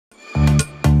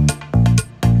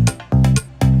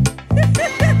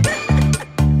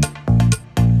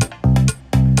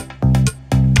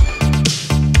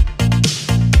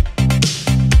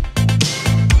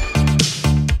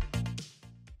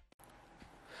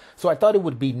So I thought it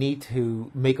would be neat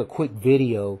to make a quick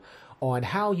video on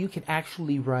how you can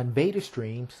actually run Vader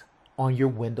Streams on your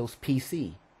Windows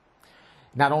PC.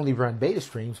 Not only run Vader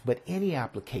Streams, but any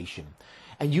application.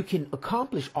 And you can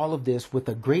accomplish all of this with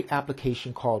a great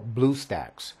application called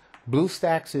BlueStacks.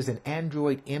 BlueStacks is an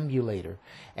Android emulator,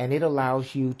 and it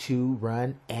allows you to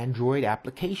run Android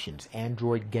applications,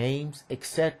 Android games,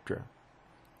 etc.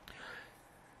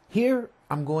 Here,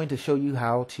 I'm going to show you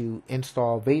how to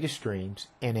install Vader Streams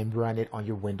and then run it on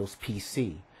your Windows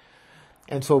PC.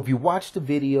 And so if you watch the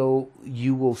video,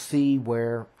 you will see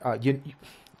where,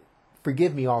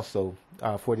 forgive me also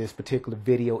for this particular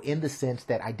video in the sense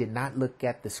that I did not look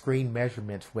at the screen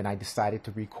measurements when I decided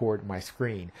to record my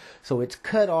screen. So it's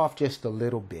cut off just a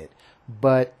little bit,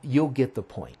 but you'll get the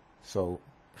point. So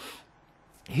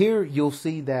here you'll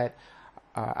see that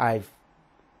I've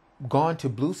gone to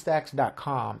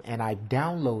BlueStacks.com and I've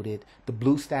downloaded the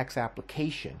BlueStacks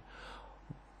application.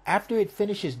 After it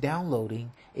finishes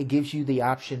downloading, it gives you the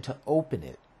option to open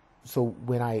it. So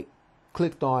when I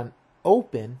clicked on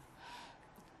open,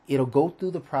 it'll go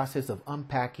through the process of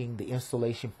unpacking the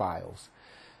installation files.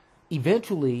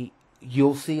 Eventually,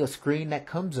 you'll see a screen that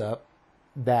comes up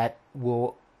that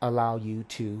will allow you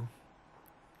to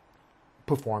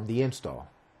perform the install.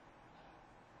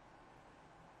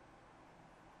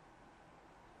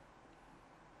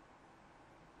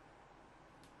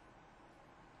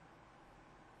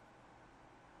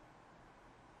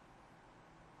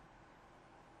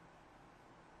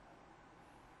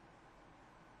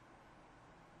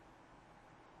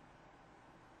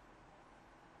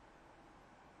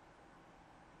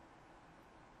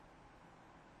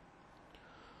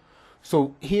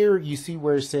 So here you see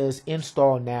where it says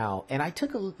install now, and I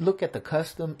took a look at the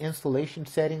custom installation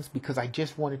settings because I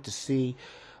just wanted to see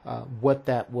what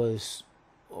that was,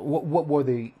 what were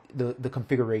the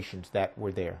configurations that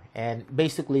were there. And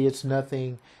basically it's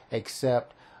nothing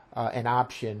except an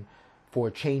option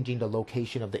for changing the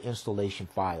location of the installation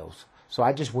files. So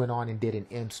I just went on and did an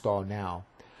install now.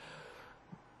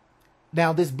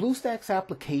 Now this BlueStacks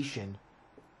application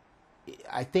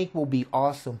I think will be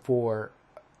awesome for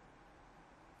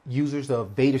users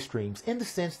of Vader Streams, in the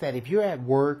sense that if you're at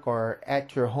work or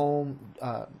at your home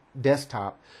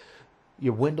desktop,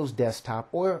 your Windows desktop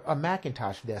or a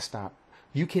Macintosh desktop,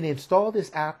 you can install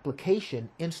this application,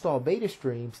 install Vader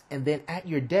Streams, and then at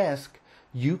your desk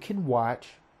you can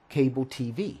watch cable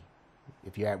TV.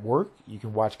 If you're at work, you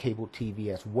can watch cable TV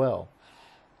as well.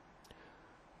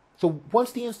 So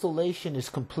once the installation is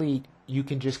complete, you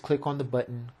can just click on the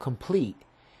button complete,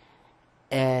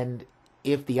 and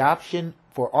if the option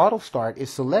for auto start is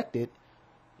selected,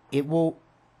 it will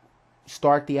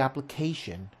start the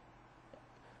application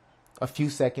a few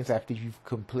seconds after you've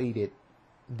completed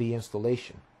the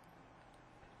installation.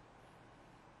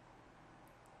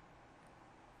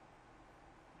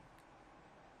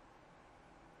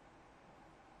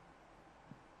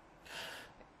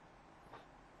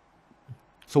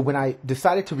 So when I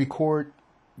decided to record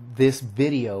this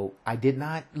video, I did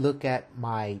not look at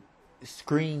my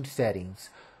screen settings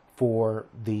for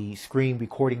the screen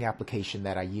recording application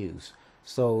that I use.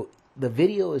 So the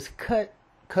video is cut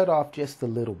off just a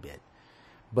little bit,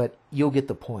 but you'll get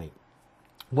the point.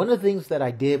 One of the things that I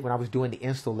did when I was doing the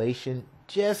installation,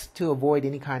 just to avoid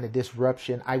any kind of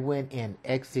disruption, I went and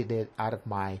exited out of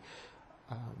my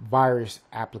virus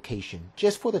application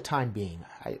just for the time being.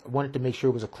 I wanted to make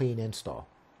sure it was a clean install.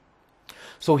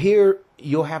 So here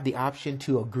you'll have the option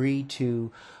to agree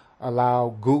to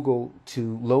allow Google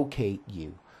to locate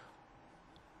you.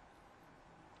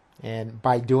 And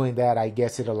by doing that, I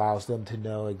guess it allows them to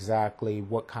know exactly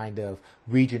what kind of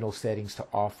regional settings to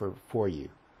offer for you.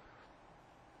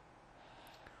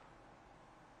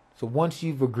 So once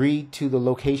you've agreed to the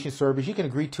location service, you can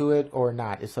agree to it or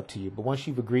not. It's up to you. But once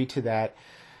you've agreed to that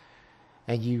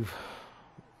and you've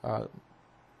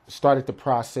started the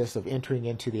process of entering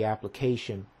into the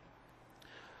application,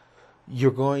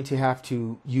 you're going to have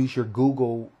to use your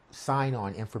Google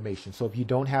sign-on information. So if you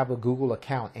don't have a Google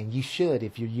account, and you should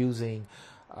if you're using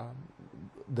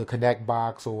the Connect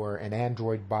box or an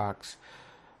Android box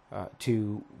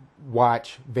to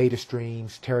watch Vader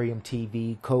Streams, Terium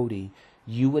TV, Kodi,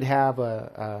 you would have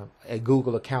a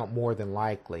Google account more than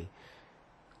likely.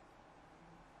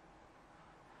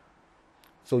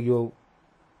 So you'll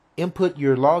input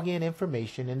your login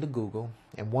information into Google,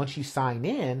 and once you sign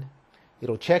in,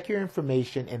 it'll check your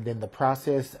information, and then the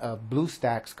process of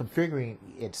BlueStacks configuring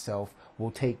itself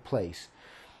will take place.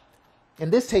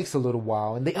 And this takes a little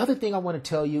while. And the other thing I want to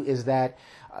tell you is that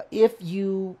if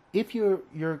your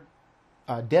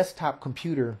desktop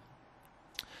computer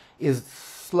is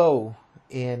slow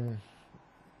in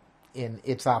in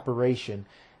its operation,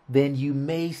 then you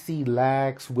may see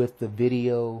lags with the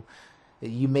video.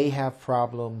 You may have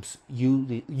problems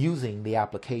using the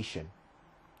application.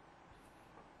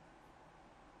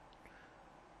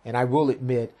 And I will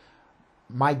admit,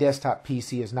 my desktop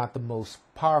PC is not the most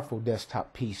powerful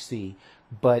desktop PC,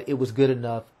 but it was good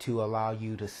enough to allow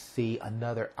you to see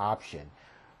another option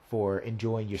for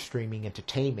enjoying your streaming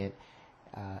entertainment,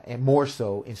 and more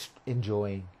so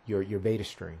enjoying your Vader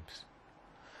streams.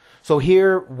 So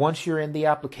here, once you're in the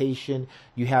application,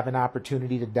 you have an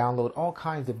opportunity to download all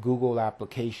kinds of Google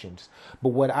applications. But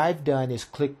what I've done is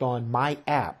clicked on My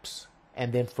Apps.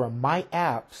 And then from My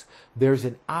Apps, there's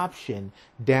an option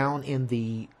down in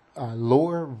the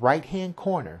lower right-hand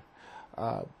corner.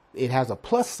 It has a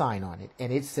plus sign on it,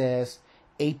 and it says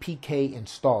APK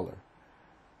Installer.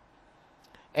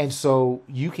 And so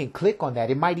you can click on that.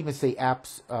 It might even say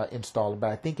Apps Installer,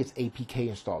 but I think it's APK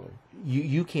Installer.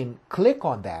 You can click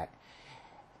on that,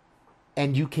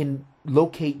 and you can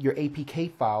locate your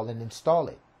APK file and install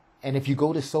it. And if you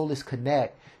go to Solace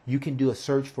Connect, you can do a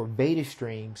search for Vader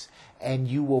Streams, and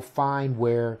you will find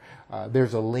where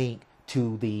there's a link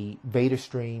to the Vader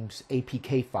Streams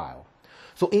APK file.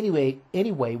 So anyway,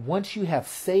 once you have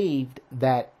saved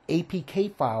that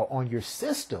APK file on your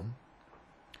system,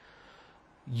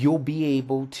 you'll be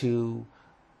able to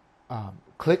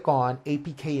click on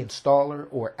APK Installer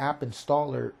or App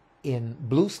Installer in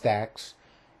BlueStacks,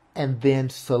 and then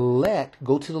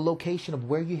go to the location of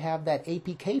where you have that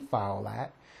APK file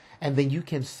at, and then you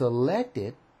can select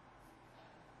it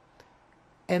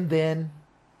and then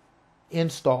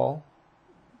install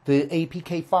the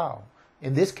APK file.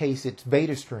 In this case, it's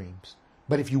Vader Streams.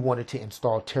 But if you wanted to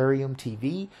install Terrium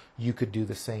TV, you could do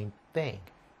the same thing.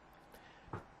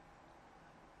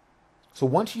 So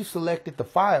once you've selected the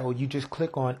file, you just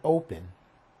click on Open.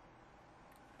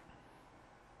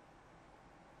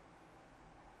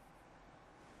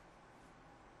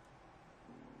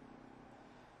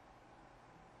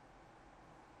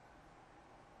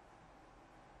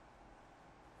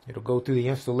 It'll go through the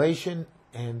installation,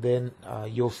 and then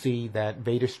you'll see that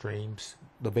Vader Streams,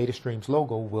 the Vader Streams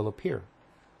logo will appear.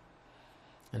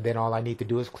 And then all I need to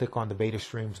do is click on the Vader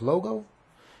Streams logo,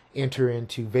 enter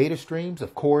into Vader Streams.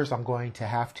 Of course, I'm going to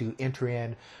have to enter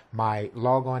in my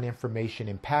logon information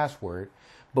and password.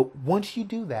 But once you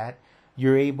do that,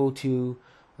 you're able to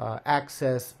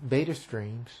access Vader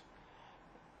Streams,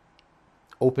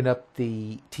 open up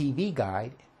the TV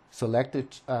guide, select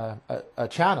a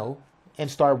channel, and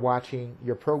start watching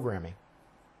your programming.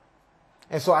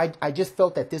 And so I just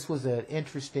felt that this was an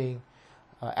interesting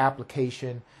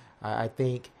application. I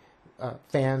think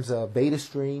fans of Vader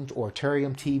Streams or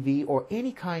Terrium TV or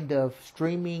any kind of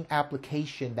streaming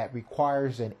application that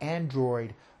requires an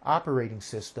Android operating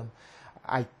system,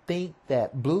 I think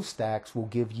that BlueStacks will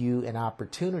give you an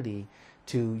opportunity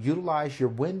to utilize your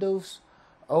Windows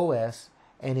OS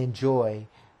and enjoy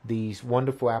these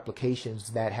wonderful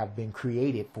applications that have been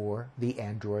created for the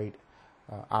Android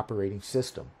operating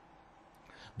system.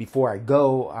 Before I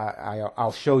go,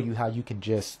 I'll show you how you can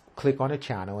just click on a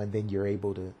channel and then you're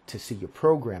able to see your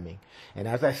programming. And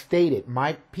as I stated,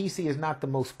 my PC is not the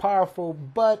most powerful,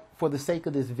 but for the sake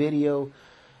of this video,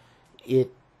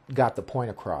 it got the point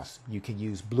across. You can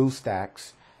use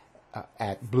BlueStacks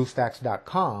at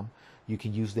BlueStacks.com. You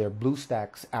can use their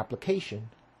BlueStacks application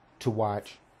to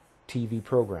watch TV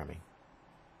programming.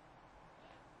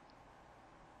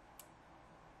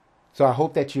 So I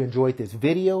hope that you enjoyed this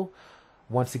video.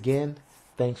 Once again,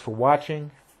 thanks for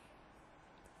watching.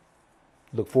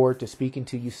 Look forward to speaking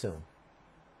to you soon.